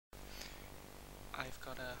I've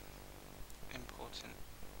got a important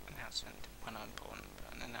announcement. Well, not important,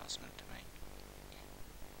 but an announcement to make.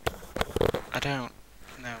 I don't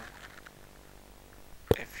know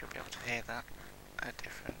if you'll be able to hear that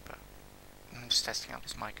different, but I'm just testing out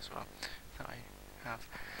this mic as well that I have.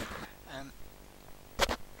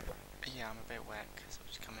 Yeah, I'm a bit wet because I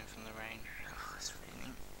was coming from the rain. Oh, it's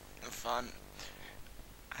raining. Fun.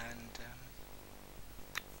 And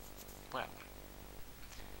well,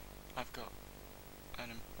 I've got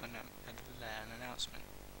an announcement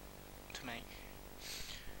to make.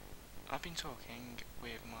 I've been talking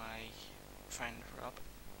with my friend Rob,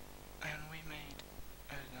 and we made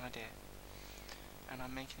an idea, and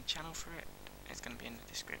I'm making a channel for it. It's going to be in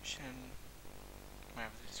the description,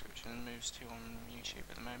 wherever the description moves to on YouTube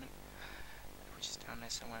at the moment, which is down there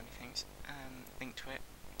somewhere, methinks. Link to it.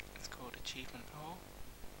 It's called Achievement Hall.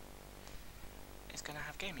 It's going to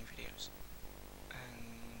have gaming videos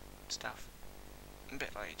and stuff, a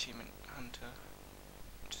bit like Achievement Hunter,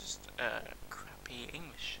 just a crappy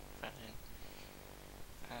English version.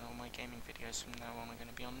 And all my gaming videos from now on are going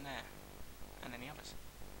to be on there, and any others.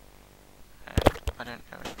 I don't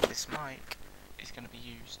know if this mic is going to be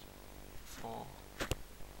used for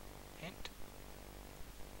it,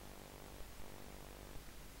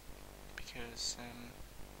 because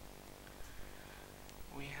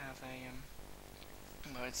we have a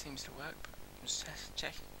well, it seems to work, but I'm just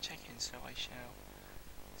checking, so I shall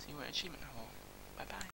see you at Achievement Hall. Bye bye.